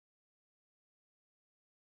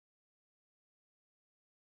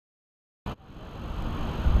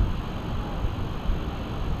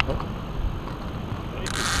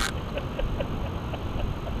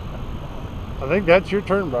think that's your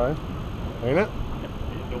turn, Brian. Ain't it?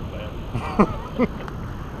 It don't matter.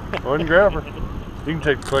 Go ahead and grab her. You can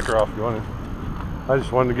take the clicker off if you want to. I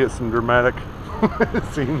just wanted to get some dramatic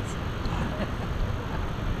scenes.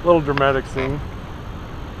 Little dramatic scene.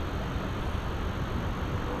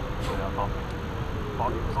 I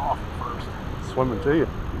thought it was off at first. Swimming to you.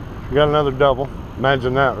 You got another double.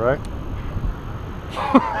 Imagine that, right?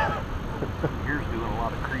 Yours doing a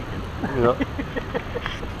lot of creaking. Yep.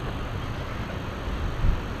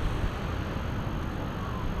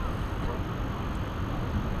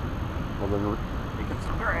 Well then, Making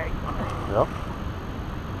some drag. yep.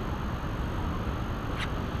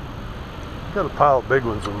 Got a pile of big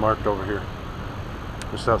ones marked over here,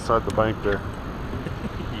 just outside the bank there.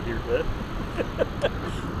 You hear that?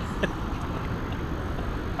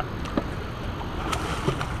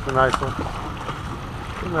 It's a nice one.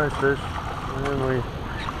 It's a nice fish. And we, A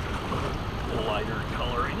little lighter in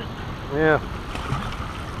color, ain't it? yeah.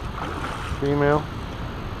 Female.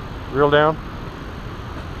 Reel down.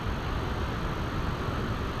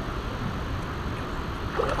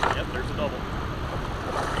 Yep, there's a double.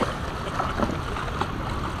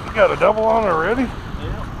 You got a double on already?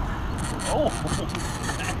 Yeah. Oh.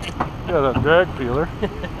 Got a drag peeler.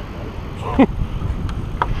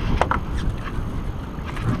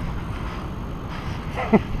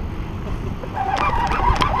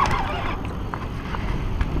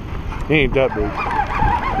 He ain't that big.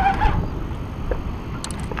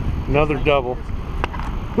 Another double.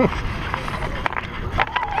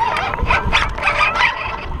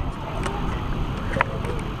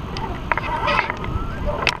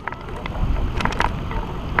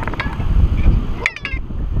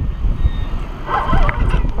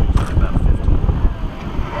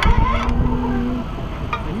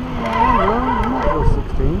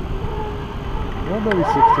 Maybe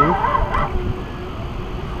 16.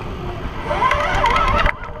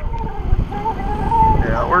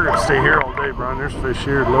 Yeah, we're gonna stay here all day, Brian. There's fish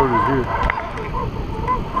here loaded as you.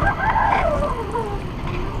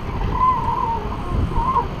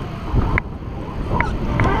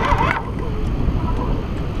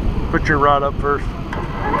 Put your rod up first.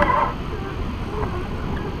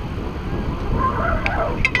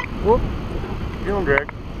 Whoop. Get on,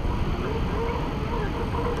 drag.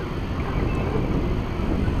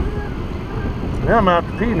 Now I'm out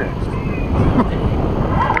to pee next.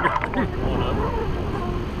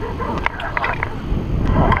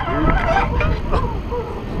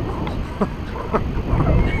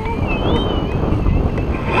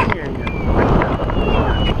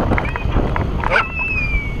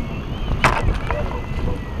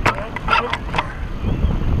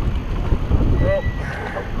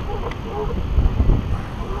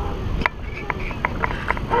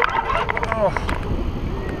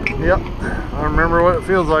 Yep, I remember what it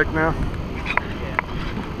feels like now.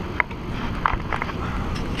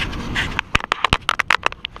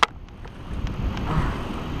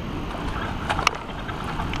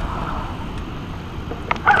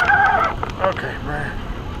 Okay, Brian.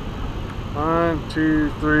 1, 2,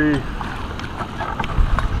 3.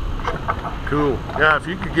 Cool. Yeah, if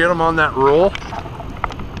you could get them on that roll,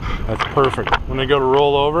 that's perfect. When they go to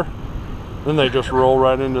roll over, then they just roll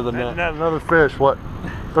right into the net. Another fish, what?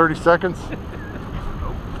 30 seconds.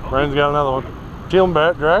 Brian's got another one. Teel him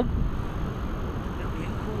back, drag. He's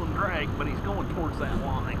pulling drag, but he's going towards that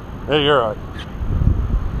line. Hey, you're all right.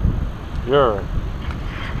 You're all right.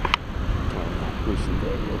 Loosen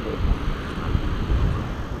that a little bit.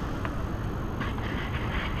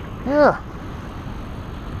 Yeah.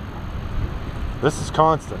 This is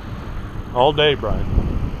constant. All day, Brian.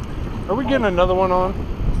 Are we getting another one on?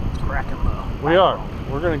 It's cracking the. We are.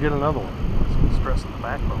 We're going to get another one. Stressing the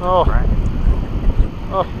backbone. Oh.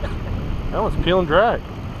 Oh, that one's peeling drag.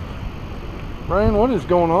 Brian, what is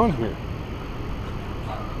going on here?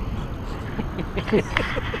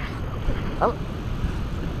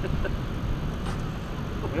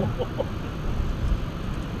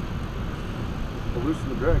 We'll loosen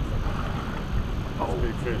the drag. That's a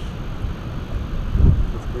big fish.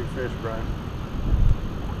 That's a big fish, Brian.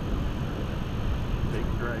 Big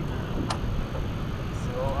drag.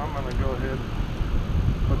 So I'm going to go ahead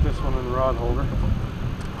and put this one in the rod holder.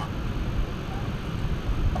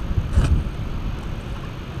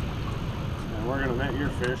 And we're going to net your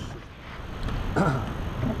fish.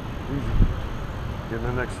 Easy. Getting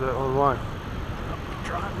in next to that other line.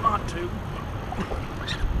 Trying not to.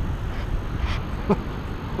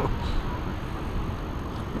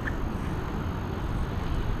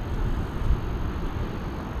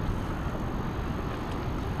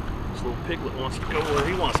 This little piglet wants to go where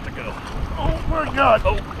he wants to go. Oh my God!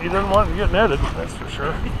 Oh, he doesn't want to get netted, that's for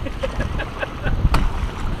sure.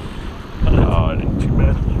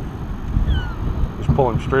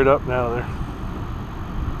 pulling straight up and out of there.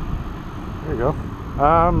 There you go.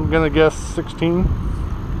 I'm gonna guess 16.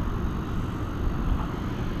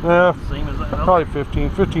 Yeah, Same as that. probably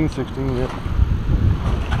 15, 16, yeah.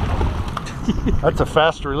 That's a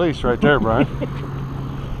fast release right there, Brian.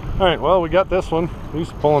 All right, well, we got this one.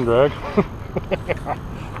 He's pull and drag.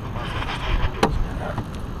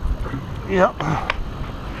 Yep.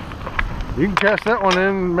 You can cast that one in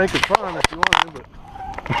and make it fun if you want to, but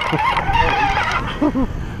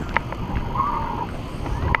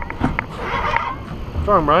come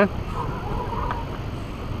on, Brian.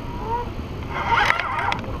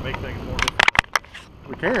 Want to make things more difficult.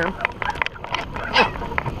 We can.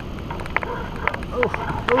 Oh.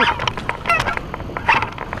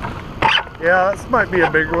 Yeah, this might be a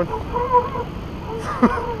big one.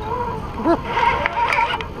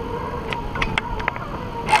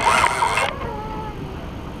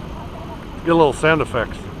 Get a little sound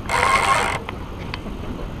effects.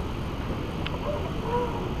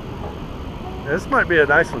 This might be a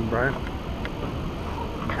nice one, Brian.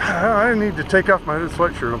 I need to take off my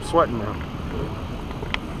sweatshirt. I'm sweating now.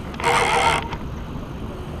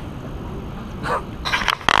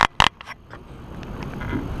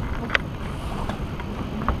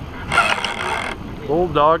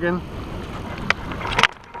 Bulldogging.